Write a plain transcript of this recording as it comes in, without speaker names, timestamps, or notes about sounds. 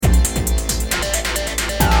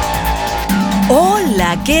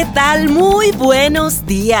Hola, ¿qué tal? Muy buenos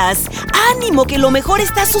días. Ánimo, que lo mejor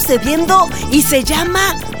está sucediendo y se llama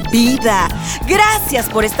vida. Gracias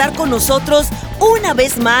por estar con nosotros una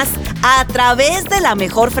vez más a través de la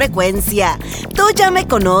mejor frecuencia. Tú ya me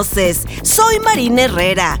conoces, soy Marina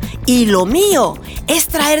Herrera y lo mío es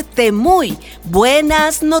traerte muy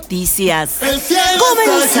buenas noticias. El cielo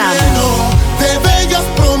Comenzamos. está lleno de bellas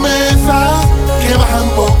promesas que bajan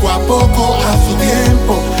poco a poco a su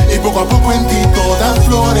tiempo, y poco a poco en ti todas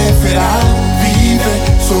florecerán. Vive,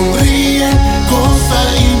 sonríe,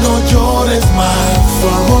 goza y no llores más. Su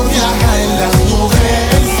amor viaja en las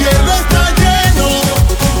nubes. El cielo está lleno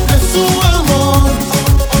de su amor,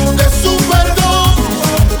 de su perdón,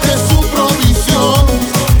 de su provisión.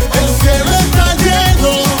 El cielo está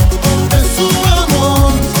lleno de su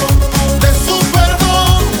amor, de su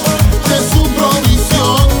perdón, de su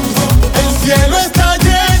provisión. El cielo está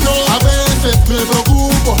lleno. A veces me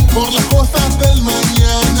preocupo por las cosas del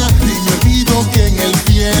mañana y me olvido que en el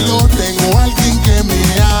cielo tengo a alguien que me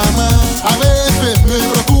ama. A veces me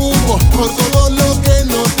preocupo por todo lo que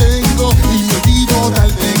no tengo y me olvido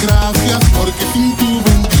darte gracias, porque sin tu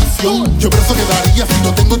bendición yo preso quedaría si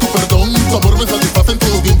no tengo tu perdón. Tu amor me satisface en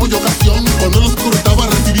todo tiempo y ocasión. Cuando en la oscuridad estaba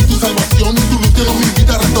recibí tu salvación. Tu luz llenó mi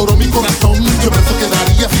vida, restauró mi corazón. Yo preso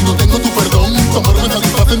quedaría si no tengo tu perdón. Tu amor me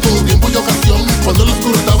satisface en todo tiempo y ocasión. Cuando en la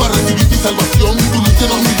oscuridad estaba recibí tu salvación. Tu luz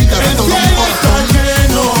llenó mi vida, restauró mi corazón. El cielo está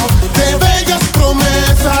lleno de bellas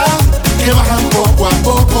promesas que bajan poco a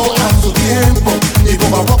poco a su tiempo, y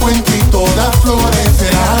poco a poco en ti todas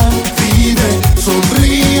florecerán. Vive,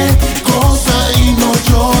 sonríe, goza y no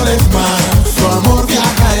llores más. Su amor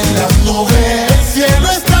viaja en las nubes. El cielo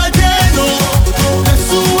está lleno de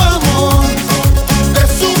su amor, de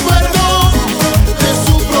su perdón, de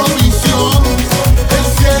su provisión. El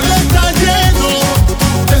cielo está lleno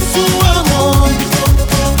de su amor,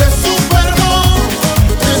 de su perdón,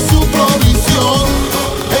 de su provisión.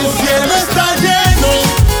 El cielo está lleno.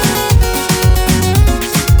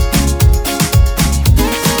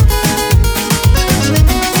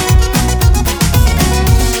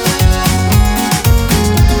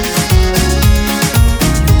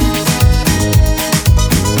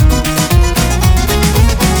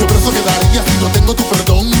 Yo preso quedaría si no tengo tu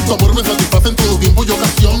perdón. Tu amor me satisface en todo tiempo y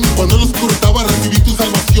ocasión. Cuando en la oscuridad estaba recibí tu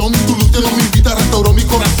salvación. Tu luz llenó mi vida, restauró mi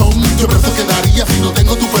corazón. Yo preso quedaría si no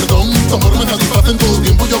tengo tu perdón. Tu amor me satisface en todo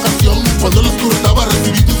tiempo y ocasión. Cuando en la oscuridad estaba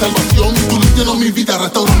recibí tu salvación. Tu luz llenó mi vida,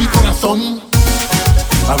 restauró mi corazón.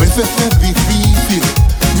 A veces es difícil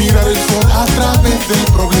mirar el sol a través del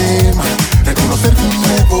problema, reconocer que un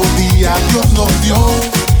nuevo día Dios nos dio.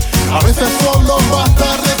 A veces solo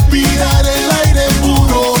basta respirar el aire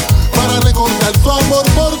puro para recordar su amor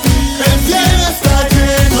por ti. El cielo está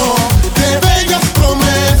lleno de bellas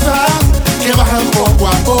promesas que bajan poco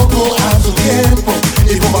a poco a su tiempo,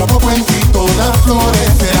 y poco a poco en ti todas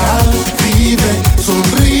florecerán. Vive,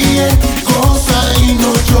 sonríe, goza y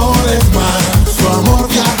no llores más. Su amor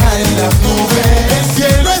viaja en las nubes. El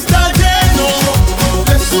cielo está lleno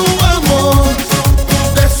de su amor,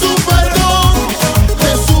 de su perdón,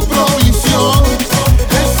 de su provisión.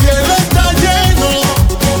 El cielo está lleno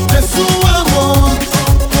de su amor,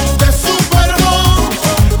 de su perdón,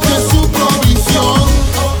 de su provisión.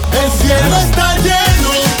 El cielo está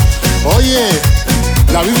lleno. Oye,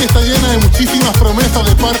 la Biblia está llena de muchísimas promesas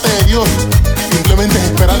de parte de Dios. Simplemente es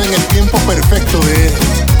esperar en el tiempo perfecto de Él.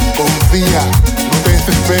 Confía, no te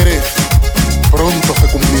desesperes. Pronto se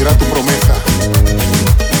cumplirá tu promesa.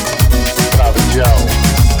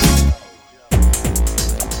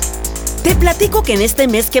 Te platico que en este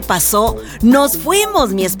mes que pasó nos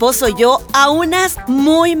fuimos, mi esposo y yo, a unas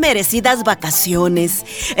muy merecidas vacaciones.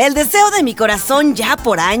 El deseo de mi corazón ya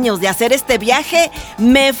por años de hacer este viaje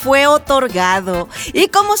me fue otorgado. Y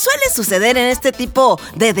como suele suceder en este tipo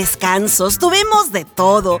de descansos, tuvimos de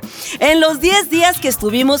todo. En los 10 días que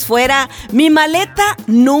estuvimos fuera, mi maleta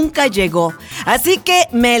nunca llegó. Así que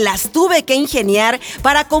me las tuve que ingeniar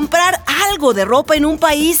para comprar algo de ropa en un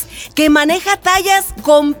país que maneja tallas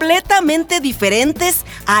completamente diferentes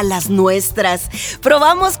a las nuestras.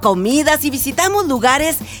 Probamos comidas y visitamos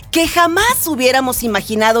lugares que jamás hubiéramos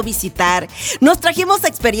imaginado visitar. Nos trajimos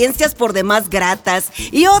experiencias por demás gratas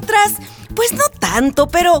y otras, pues no tanto,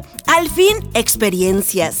 pero al fin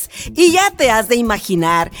experiencias. Y ya te has de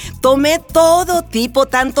imaginar, tomé todo tipo,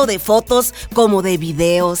 tanto de fotos como de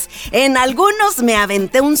videos. En algunos me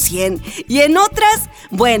aventé un 100 y en otras,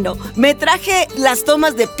 bueno, me traje las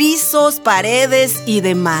tomas de pisos, paredes y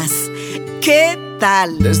demás. ¿Qué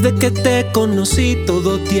tal? Desde que te conocí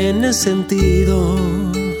todo tiene sentido.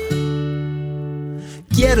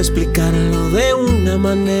 Quiero explicarlo de una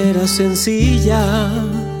manera sencilla.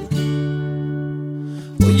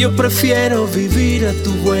 Hoy yo prefiero vivir a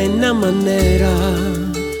tu buena manera.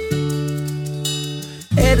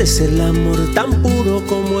 Eres el amor tan puro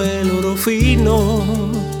como el oro fino.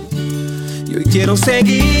 Y hoy quiero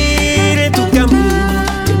seguir tu camino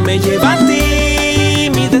que me lleva a ti,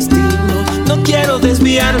 mi destino. No quiero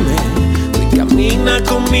desviarme, hoy camina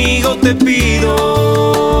conmigo, te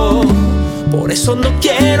pido. Por eso no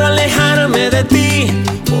quiero alejarme de ti,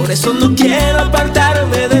 por eso no quiero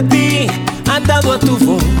apartarme de ti. Atado a tu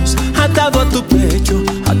voz, atado a tu pecho,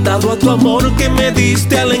 atado a tu amor que me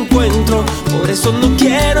diste al encuentro. Por eso no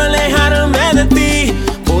quiero alejarme de ti,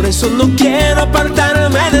 por eso no quiero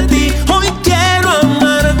apartarme de ti. Hoy quiero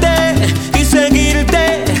amarte y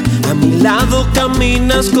seguirte, a mi lado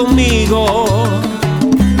caminas conmigo.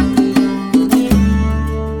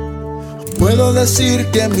 Puedo decir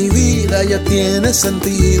que mi vida ya tiene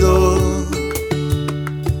sentido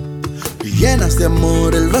y llenas de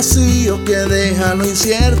amor el vacío que deja lo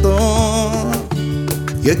incierto.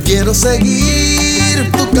 Yo quiero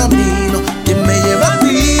seguir tu camino que me lleva a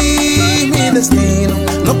ti, mi destino.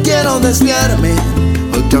 No quiero desviarme,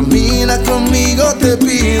 hoy camina conmigo, te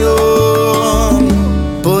pido.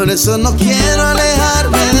 Por eso no quiero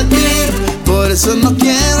alejarme de ti, por eso no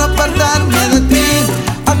quiero apartarme de ti.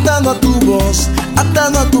 Atado a tu voz,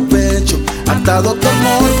 atado a tu pecho, atado a tu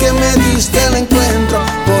amor que me diste al encuentro.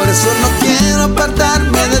 Por eso no quiero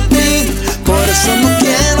apartarme de ti, por eso no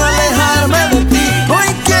quiero alejarme de ti.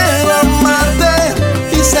 Hoy quiero amarte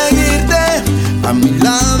y seguirte, a mi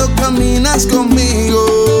lado caminas conmigo.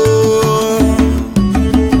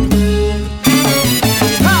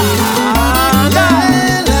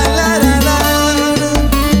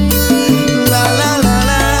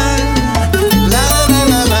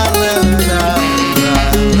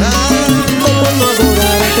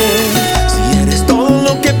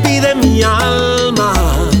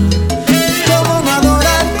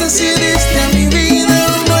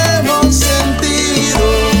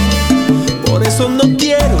 No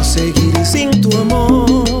quiero seguir sin tu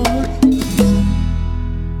amor.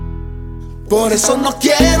 Por eso no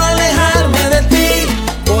quiero alejarme de ti,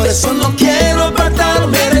 por eso no quiero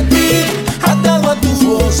apartarme de ti. Atado a tu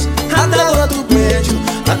voz, atado a tu pecho,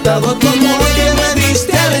 atado a tu amor que me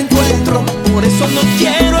diste al encuentro. Por eso no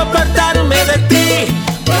quiero apartarme de ti,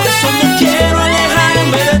 por eso no quiero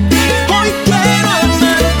alejarme de ti. Hoy quiero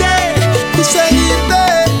amarte y seguirte,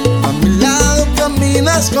 a mi lado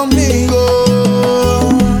caminas conmigo.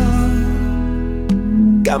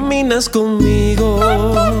 Caminas conmigo,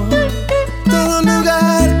 todo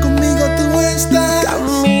lugar conmigo tú estás.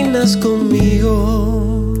 Caminas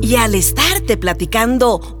conmigo. Y al estarte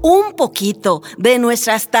platicando un poquito de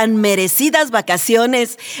nuestras tan merecidas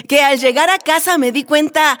vacaciones, que al llegar a casa me di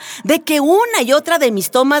cuenta de que una y otra de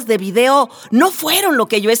mis tomas de video no fueron lo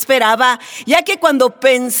que yo esperaba, ya que cuando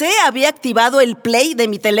pensé había activado el play de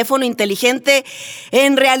mi teléfono inteligente,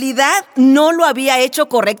 en realidad no lo había hecho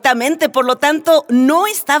correctamente, por lo tanto no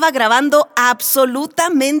estaba grabando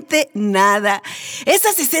absolutamente nada.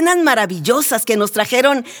 Esas escenas maravillosas que nos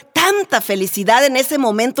trajeron tanta felicidad en ese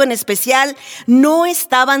momento en especial no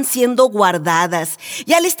estaban siendo guardadas.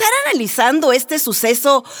 Y al estar analizando este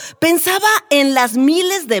suceso, pensaba en las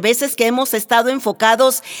miles de veces que hemos estado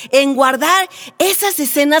enfocados en guardar esas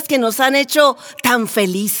escenas que nos han hecho tan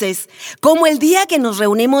felices, como el día que nos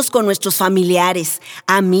reunimos con nuestros familiares,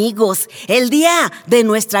 amigos, el día de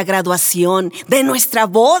nuestra graduación, de nuestra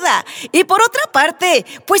boda. Y por otra parte,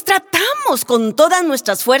 pues tratamos con todas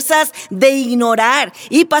nuestras fuerzas de ignorar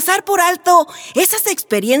y pasar por alto esas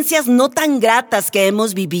experiencias no tan gratas que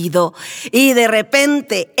hemos vivido. Y de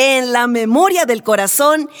repente, en la memoria del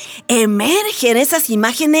corazón, emergen esas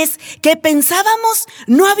imágenes que pensábamos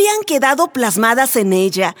no habían quedado plasmadas en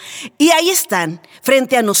ella. Y ahí están,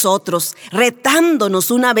 frente a nosotros,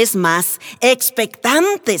 retándonos una vez más,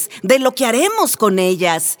 expectantes de lo que haremos con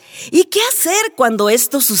ellas. ¿Y qué hacer cuando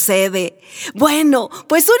esto sucede? Bueno,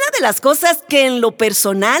 pues una de las cosas que en lo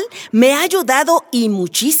personal me ha ayudado y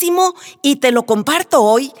muchísimo, y te lo comparto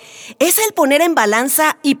hoy, es el poner en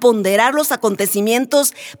balanza y ponderar los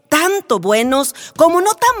acontecimientos tanto buenos como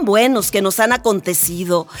no tan buenos que nos han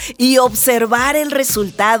acontecido y observar el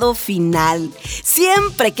resultado final.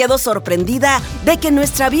 Siempre quedo sorprendida de que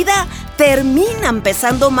nuestra vida terminan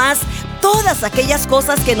pesando más todas aquellas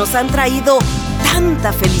cosas que nos han traído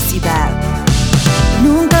tanta felicidad.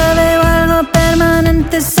 Nunca veo algo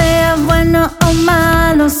permanente, sea bueno o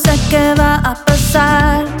malo, sé qué va a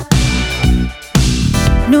pasar.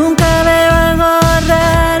 Nunca veo algo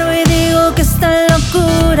raro y digo que esta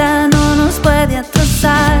locura no nos puede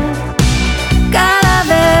atrasar. Cada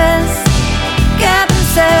vez que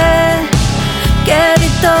pensé que vi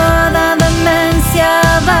toda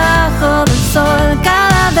demencia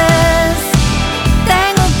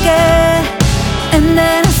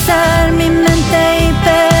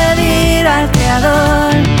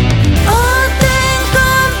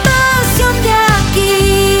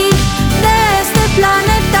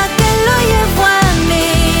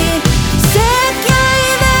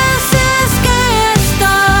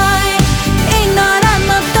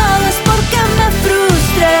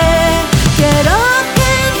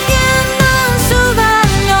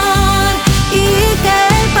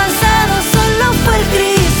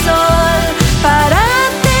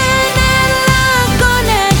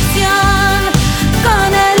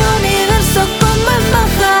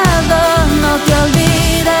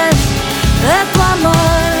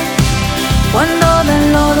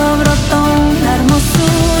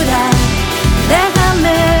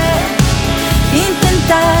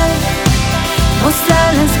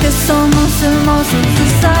que somos hermosos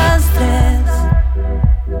desastres.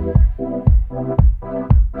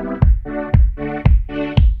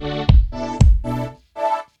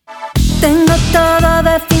 Tengo todo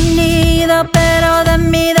definido, pero de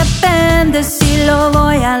mí depende si lo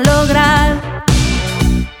voy a lograr.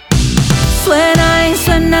 Suena y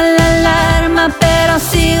suena la alarma, pero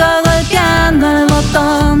sigo golpeando el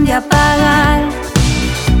botón de apagar.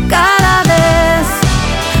 Cada vez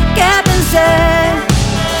que pensé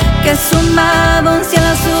que sumaba un cielo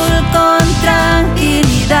azul con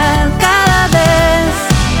tranquilidad, cada vez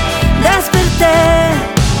desperté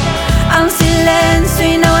a un silencio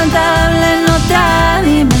inaguantable en otra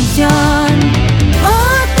dimensión.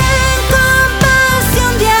 Oh, ten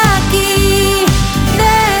compasión de aquí,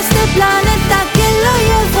 de este planeta que lo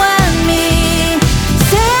llevo en mí.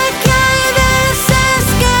 Sé que hay veces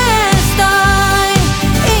que estoy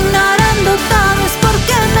ignorando todo, es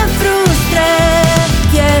porque me frustré.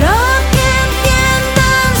 Quiero que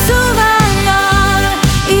entiendan su valor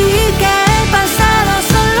y que el pasado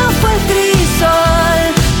solo fue el crisol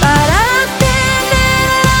para tener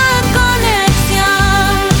la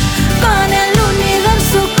conexión con el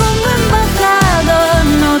universo como embajador.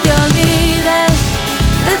 No te olvides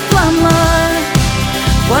de tu amor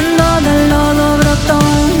cuando del lodo brotó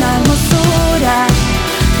una hermosura.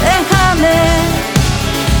 Déjame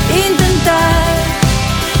intentar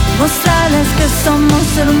mostrarles que somos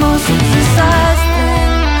hermosos desastres.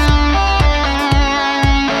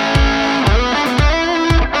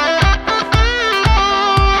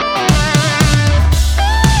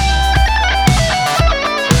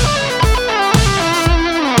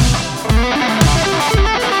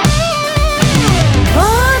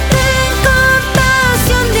 Oh, ten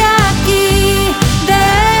compasión de aquí, de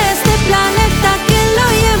este planeta que lo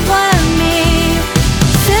llevo en mí.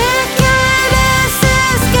 Sé que hay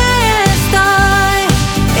veces que estoy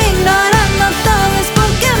ignorando todo, es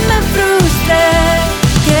porque me frustré.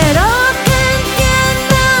 Quiero que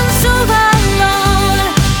entiendan su valor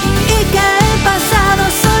y que el pasado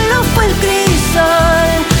solo fue el crisol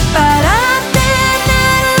para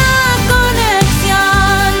tener la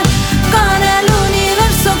conexión con el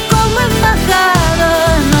universo como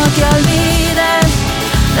embajador. No te olvides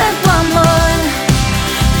de tu amor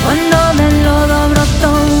cuando del lodo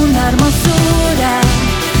brotó una hermosura.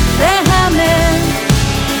 Déjame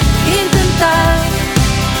intentar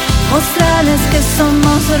mostrarles que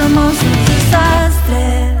somos hermosos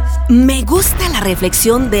desastres. Me gusta la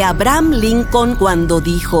reflexión de Abraham Lincoln cuando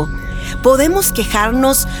dijo: podemos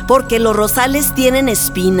quejarnos porque los rosales tienen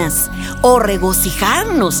espinas, o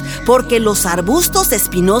regocijarnos porque los arbustos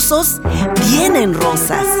espinosos tienen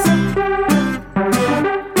rosas.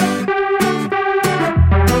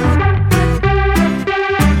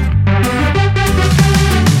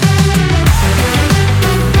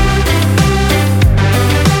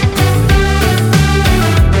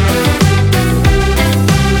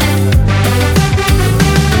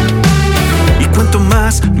 Y cuanto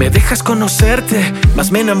más me dejas conocerte,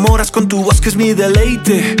 más me enamoras con tu voz que es mi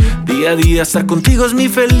deleite. Día a día estar contigo es mi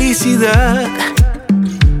felicidad.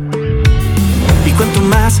 Y cuanto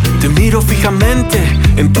más te miro fijamente,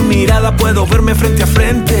 en tu mirada puedo verme frente a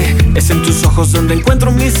frente. Es en tus ojos donde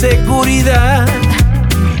encuentro mi seguridad.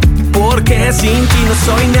 Porque sin ti no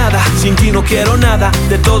soy nada, sin ti no quiero nada.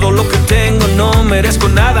 De todo lo que tengo no merezco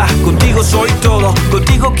nada. Contigo soy todo,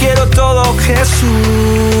 contigo quiero todo, Jesús.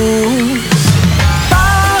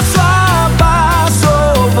 Paso a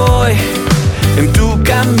paso voy, en tu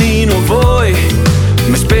camino voy,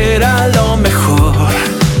 me espera lo mejor.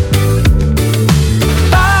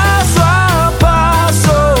 Paso a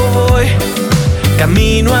paso voy,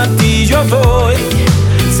 camino a ti yo voy,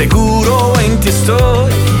 seguro en ti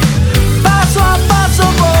estoy. Paso a paso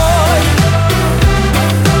voy,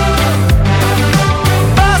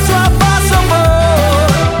 paso a paso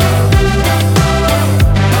voy,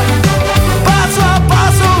 paso a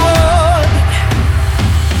paso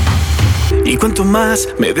voy. Y cuanto más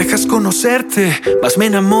me dejas conocerte, más me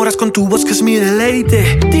enamoras con tu voz que es mi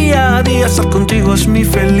deleite. Día a día estar contigo es mi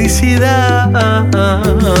felicidad.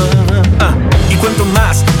 Y cuanto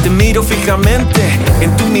más te miro fijamente,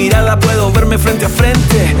 en tu mirada puedo verme frente a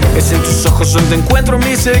frente. Es en tus ojos donde encuentro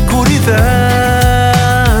mi seguridad.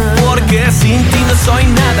 Porque sin ti no soy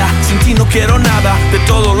nada, sin ti no quiero nada. De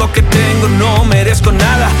todo lo que tengo no merezco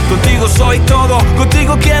nada. Contigo soy todo,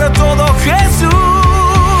 contigo quiero todo, Jesús.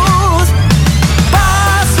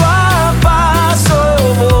 Paso a paso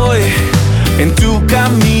voy, en tu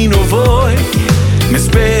camino voy, me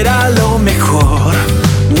espera lo mejor.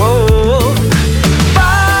 Wow.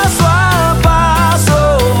 Paso a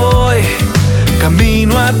paso voy,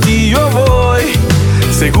 camino a ti yo voy,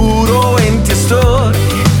 seguro seguro en ti estoy.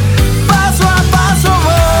 Paso a paso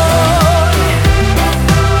voy,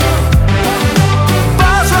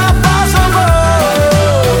 paso a paso voy,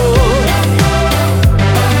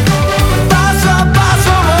 paso a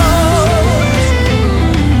paso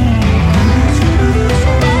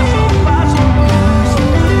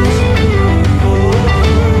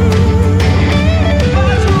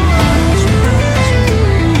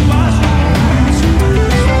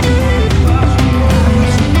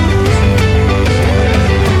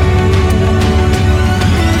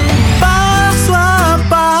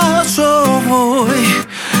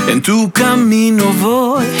en tu camino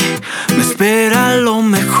voy, me espera lo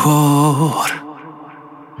mejor.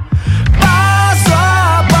 Paso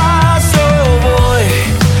a paso voy,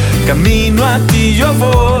 camino a ti yo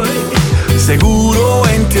voy, seguro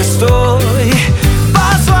en ti estoy.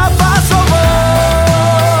 Paso a paso voy,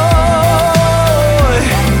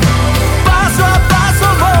 paso a paso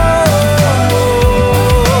voy,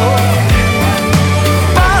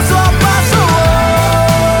 paso a paso voy,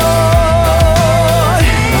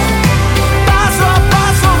 paso a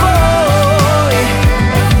paso voy,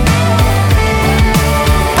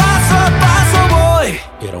 paso a paso voy.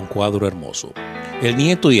 Era un cuadro hermoso. El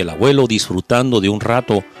nieto y el abuelo disfrutando de un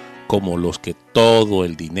rato como los que todo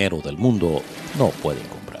el dinero del mundo no pueden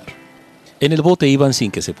comprar. En el bote iban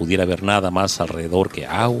sin que se pudiera ver nada más alrededor que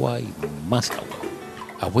agua y más agua.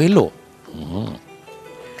 Abuelo,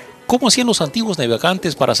 ¿cómo hacían los antiguos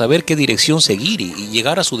navegantes para saber qué dirección seguir y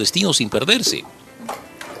llegar a su destino sin perderse?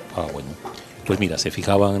 Bueno, pues mira, se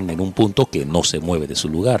fijaban en un punto que no se mueve de su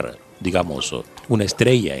lugar, digamos, una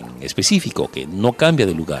estrella en específico que no cambia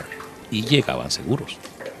de lugar, y llegaban seguros.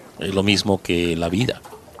 Es lo mismo que la vida.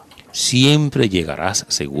 Siempre llegarás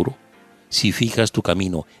seguro si fijas tu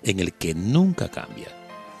camino en el que nunca cambia.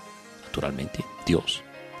 Naturalmente, Dios.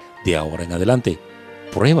 De ahora en adelante,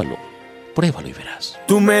 pruébalo y verás.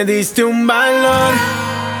 Tú me diste un valor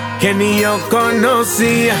que ni yo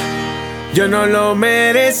conocía, yo no lo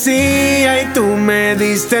merecía y tú me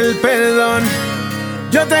diste el perdón.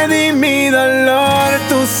 Yo te di mi dolor,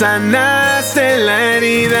 tú sanaste la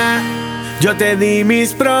herida. Yo te di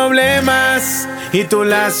mis problemas y tú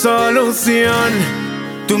la solución.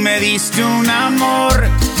 Tú me diste un amor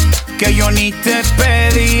que yo ni te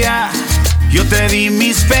pedía. Yo te di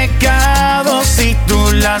mis pecados y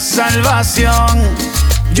tú la salvación.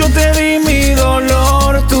 Yo te di mi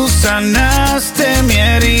dolor, tú sanaste mi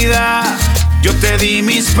herida. Yo te di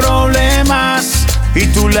mis problemas y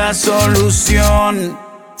tú la solución.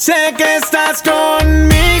 Sé que estás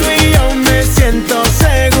conmigo y yo me siento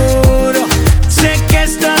seguro. Sé que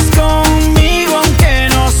estás conmigo aunque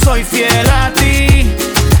no soy fiel a ti.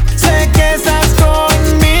 Sé que estás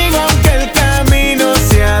conmigo aunque el camino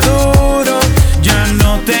sea duro. Ya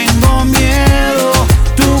no tengo miedo,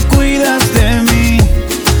 tú cuidas de mí,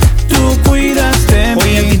 tú cuidas de mí.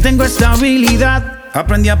 Hoy en ti tengo estabilidad.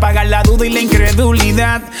 Aprendí a apagar la duda y la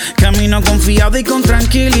incredulidad. Camino confiado y con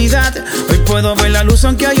tranquilidad. Hoy puedo ver la luz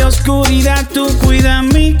aunque hay oscuridad. Tú cuidas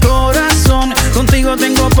mi corazón. Contigo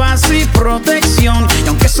tengo paz y protección. Y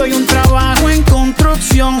aunque soy un trabajo en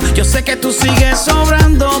construcción, yo sé que tú sigues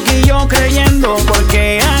sobrando y yo creyendo.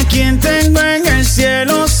 Porque a quien tengo en el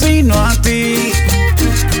cielo sino a ti.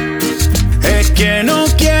 Es que no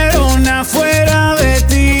quiero nada fuera de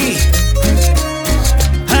ti.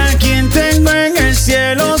 Tengo en el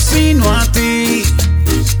cielo sino a ti.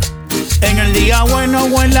 En el día bueno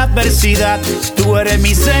o en la adversidad, tú eres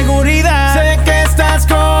mi seguridad. Sé que estás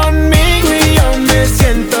conmigo y yo me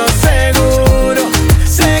siento seguro.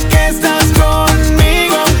 Sé que estás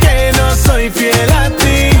conmigo aunque no soy fiel a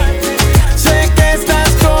ti. Sé que estás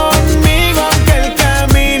conmigo aunque el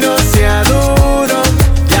camino sea duro.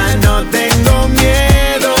 Ya no tengo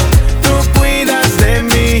miedo, tú cuidas de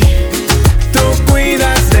mí, tú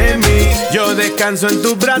cuidas de mí. Yo descanso en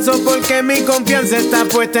tus brazos porque mi confianza está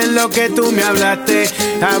puesta en lo que tú me hablaste.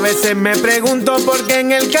 A veces me pregunto por qué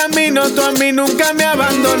en el camino tú a mí nunca me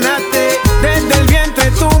abandonaste. Desde el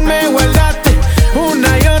vientre tú me guardaste,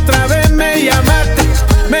 una y otra vez me llamaste.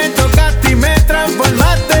 Me tocaste y me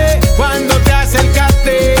transformaste cuando te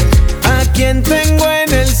acercaste. ¿A quién tengo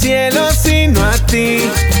en el cielo sino a ti?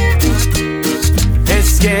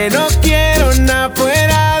 Es que no quiero nada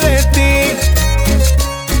fuera de ti.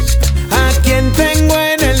 ¿A quién tengo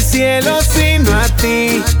en el cielo sino a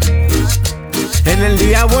ti? En el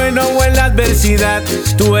día bueno o en la adversidad,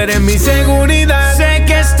 tú eres mi seguridad. Sé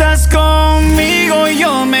que estás conmigo y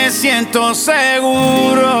yo me siento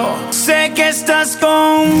seguro. Sé que estás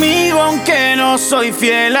conmigo aunque no soy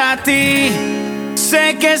fiel a ti.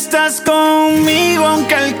 Sé que estás conmigo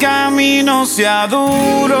aunque el camino sea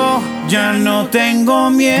duro. Ya no tengo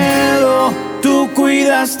miedo, tú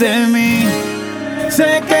cuidas de mí.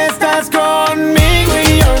 Sé que estás conmigo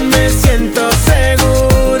y yo me siento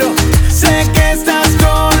seguro. Sé que estás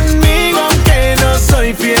conmigo aunque no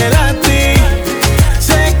soy fiel a ti.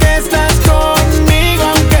 Sé que estás conmigo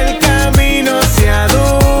aunque el camino sea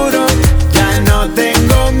duro. Ya no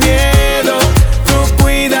tengo miedo, tú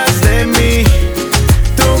cuidas de mí.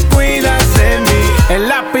 Tú cuidas de mí. El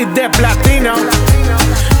lápiz de platino,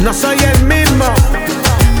 no soy el mismo.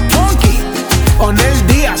 Funky, Onel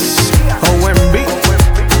Díaz, OMB.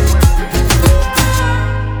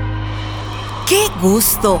 ¡Qué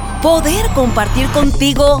gusto poder compartir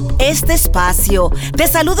contigo este espacio! Te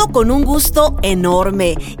saludo con un gusto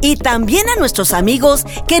enorme y también a nuestros amigos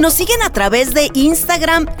que nos siguen a través de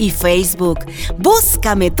Instagram y Facebook.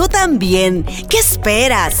 Búscame tú también. ¿Qué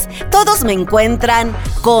esperas? Todos me encuentran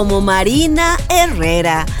como Marina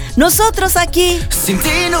Herrera. Nosotros aquí sin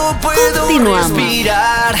ti no puedo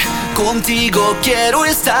respirar, contigo quiero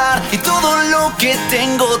estar y todo lo que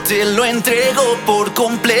tengo te lo entrego por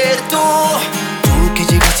completo. Tú que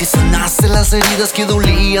llegaste y sanaste las heridas que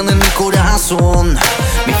dolían en mi corazón.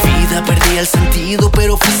 Mi vida perdía el sentido,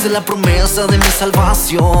 pero fuiste la promesa de mi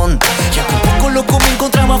salvación. Ya con poco loco me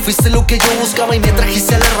encontraba, fuiste lo que yo buscaba y me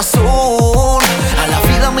trajiste a la razón. A la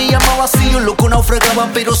vida me llamaba así, yo loco naufragaba,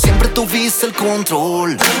 pero siempre tuviste el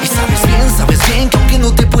control. Y sabes bien que aunque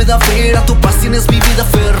no te pueda ver, a tu paz tienes mi vida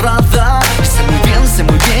aferrada. Y sé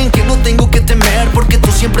muy bien que no tengo que temer, porque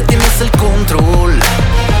tú siempre tienes el control.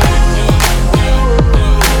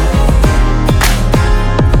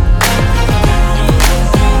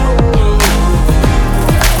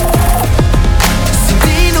 Sin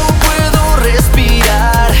ti no puedo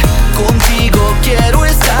respirar, contigo quiero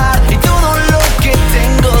estar y todo lo que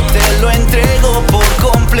tengo te lo entrego por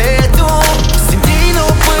completo. Sin ti no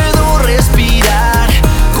puedo respirar,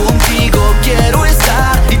 contigo quiero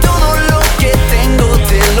estar y todo lo que tengo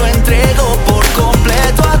te lo entrego por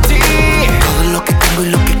completo a ti. Todo lo que tengo y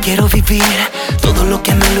lo que quiero vivir, todo lo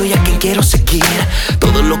que anhelo y a quien quiero seguir,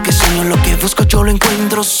 todo lo que sueño, lo que busco yo lo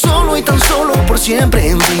encuentro solo y tan solo por siempre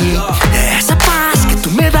en ti. Esa paz que tú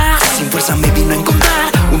me das sin fuerza me vino a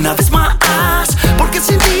encontrar una vez más, porque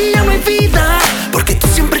sin ti ya no hay vida, porque tú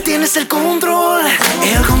siempre tienes el control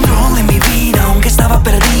de mi vida. Aunque estaba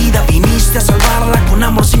perdida, viniste a salvarla con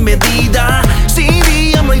amor sin medida. Sin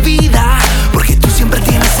ti ya no hay vida, porque tú siempre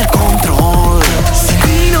tienes el control. Sin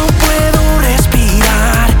ti no puedo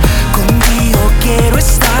respirar, contigo quiero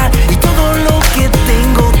estar y todo lo que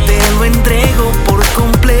tengo te lo entrego por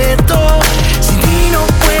completo. Sin ti no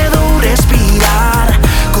puedo respirar,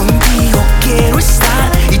 contigo quiero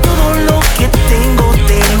estar y todo lo que tengo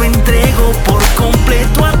te lo entrego por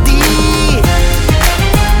completo a ti.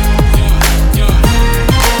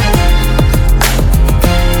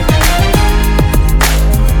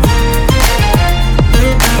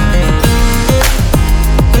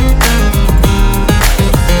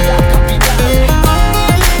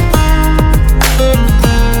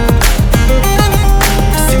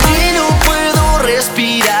 Sin ti no puedo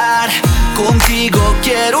respirar, contigo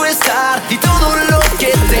quiero estar y todo lo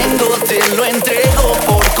que tengo te lo entrego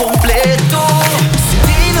por completo. Sin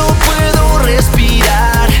ti no puedo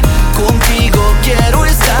respirar, contigo quiero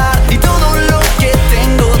estar y todo lo que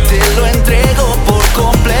tengo te lo entrego por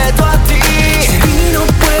completo a ti. Sin ti no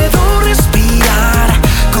puedo respirar,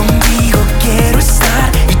 contigo quiero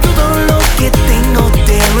estar y todo lo que tengo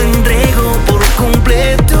te lo entrego por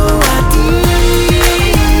completo a ti.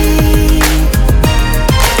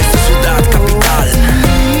 Esta ciudad capital,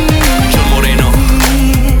 John Moreno.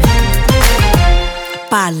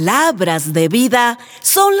 palabras de vida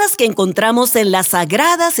son las que encontramos en las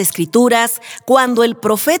Sagradas Escrituras cuando el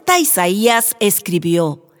profeta Isaías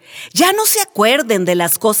escribió: ya no se acuerden de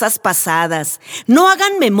las cosas pasadas, no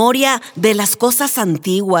hagan memoria de las cosas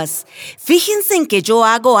antiguas. Fíjense en que yo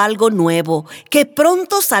hago algo nuevo, que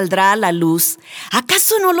pronto saldrá a la luz.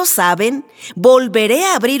 ¿Acaso no lo saben? Volveré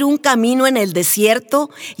a abrir un camino en el desierto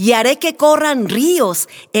y haré que corran ríos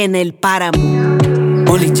en el páramo.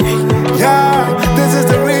 Oli J. Yeah, this is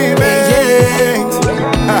the remix.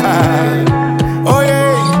 Oye,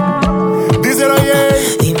 díselo, oye.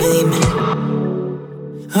 Dime.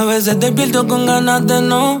 A veces despierto con ganas de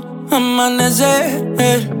no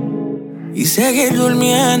amanecer y seguir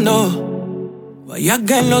durmiendo. Vaya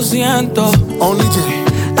que lo siento. Only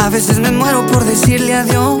J. A veces me muero por decirle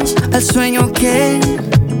adiós al sueño que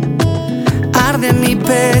arde en mi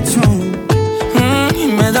pecho. Y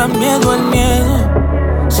me da miedo el miedo.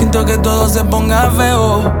 Siento que todo se ponga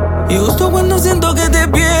feo Y justo cuando siento que te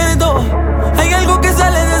pierdo, hay algo que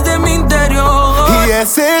sale desde mi interior. Y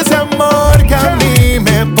es ese amor que a mí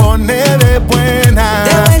me pone de buena.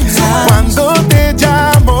 Cuando te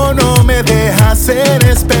llamo no me dejas en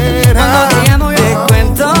espera. Te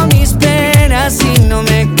cuento mis penas y no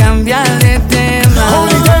me cambias de tema.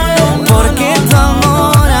 Porque tu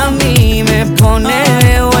amor a mí me pone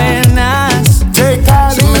de buenas.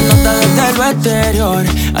 Se me nota desde lo exterior,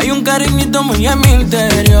 hay un cariñito muy en mi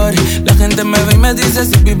interior. La gente me ve y me dice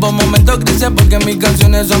si vivo momentos grises, porque mis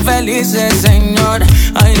canciones son felices, señor.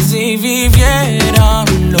 Ay, si vivieran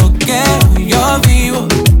lo que yo vivo,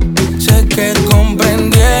 sé que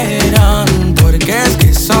comprendieran porque es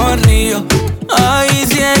que sonrío. Ay,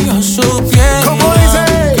 si ellos supieran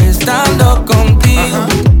que estando contigo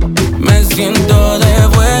me siento de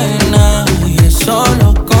buena, y es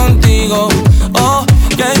solo contigo. Oh,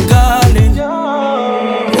 qué cálido.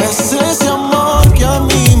 Es ese amor que a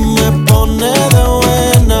mí me pone de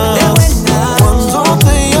buenas. Cuando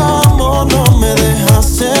te llamo no me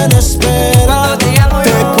dejas en espera.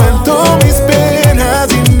 Te cuento mis penas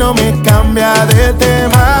y no me cambia de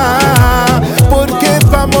tema. Porque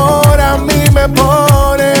tu amor a mí me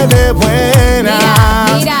pone de buena.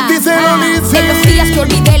 Díselo, Lizzy. En los días que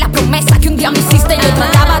olvidé la promesa que un día me hiciste, yo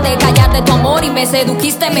trataba de callar de tu amor y me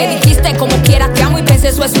sedujiste. Me dijiste como quiera te amo y pensé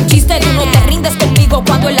eso es un chiste. Tú no te rindes conmigo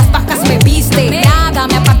cuando en las bajas me viste. Nada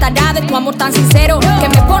me apartará de tu amor tan sincero, que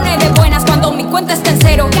me pone de buenas cuando mi cuenta está en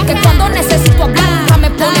cero. Que cuando necesito hablar nunca me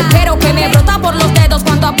pone pero, que me brota por los dedos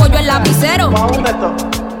cuando apoyo el lapicero.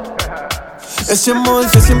 Ese amor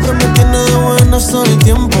que siempre me tiene de buenas todo el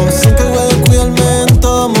tiempo. Se encarga de cuidarme en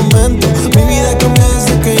todo momento. Mi vida cambia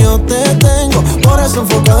desde que yo te tengo. Por eso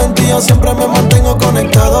enfocado en ti yo siempre me mantengo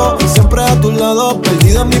conectado. Siempre a tu lado,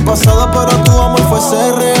 perdido en mi pasado, pero tu amor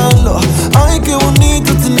fuese real. Ay, qué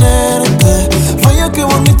bonito tenerte. Vaya, qué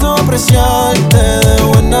bonito apreciarte. De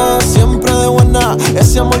buena, siempre de buena.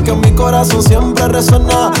 Ese amor que en mi corazón siempre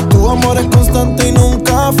resuena. Tu amor es constante y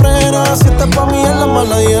nunca frena. Si estás pa' mí en la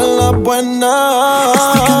mala y en la buena.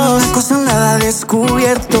 Explicando una cosa nada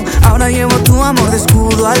descubierto. Ahora llevo tu amor de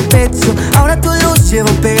escudo al pecho. Ahora tu luz llevo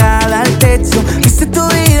pegada al techo. Viste tu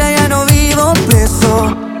vida, ya no vivo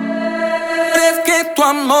preso. Es que tu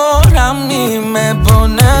amor a mí me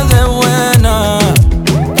pone de buena.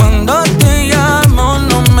 Cuando te llamo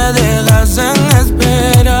no me dejas en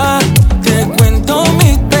espera. Te cuento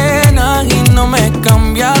mis penas y no me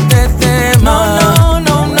cambias de tema. Es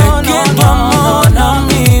que tu amor a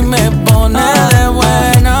mí me pone de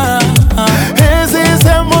buena. Es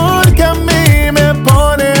ese amor que a mí me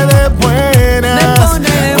pone de buena.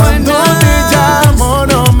 Cuando te llamo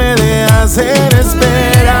no me dejas en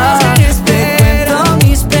espera. Te cuento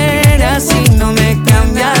mis penas y no me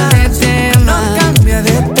cambia de tema.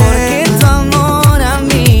 Porque tu amor a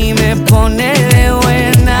mí me pone de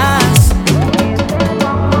buenas.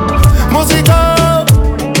 Música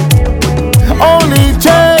Only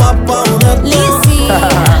J. Lizzy,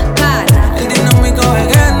 El dinámico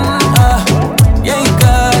again. Jay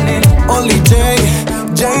Khalil, Only J,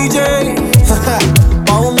 JJ.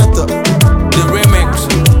 Pauneto. the remix.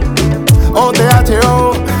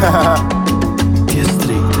 OTHO.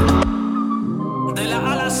 De la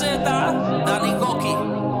A a la Z, Danny Goki.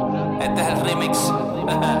 Este es el remix.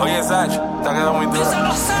 Oye, Sach, te ha quedado muy duro.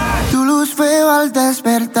 Tu luz veo al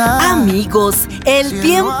despertar. Amigos, el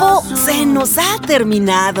tiempo se nos ha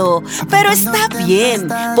terminado, pero está bien,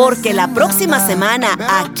 porque la próxima semana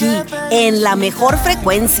aquí, en la mejor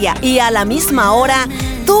frecuencia y a la misma hora,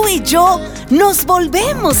 tú y yo nos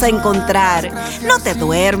volvemos a encontrar. No te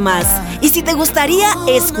duermas. Y si te gustaría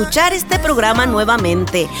escuchar este programa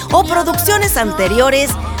nuevamente o producciones anteriores,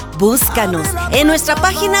 búscanos en nuestra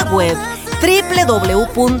página web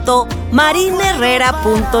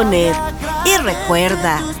www.marineherrera.net. Y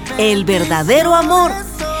recuerda, el verdadero amor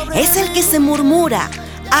es el que se murmura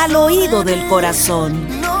al oído del corazón.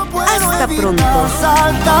 Hasta pronto.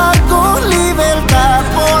 Salta con libertad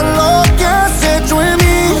por lo que has hecho en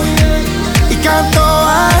mí. Y canto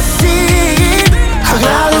así.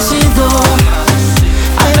 Agradecido,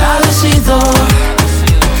 agradecido,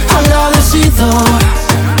 agradecido.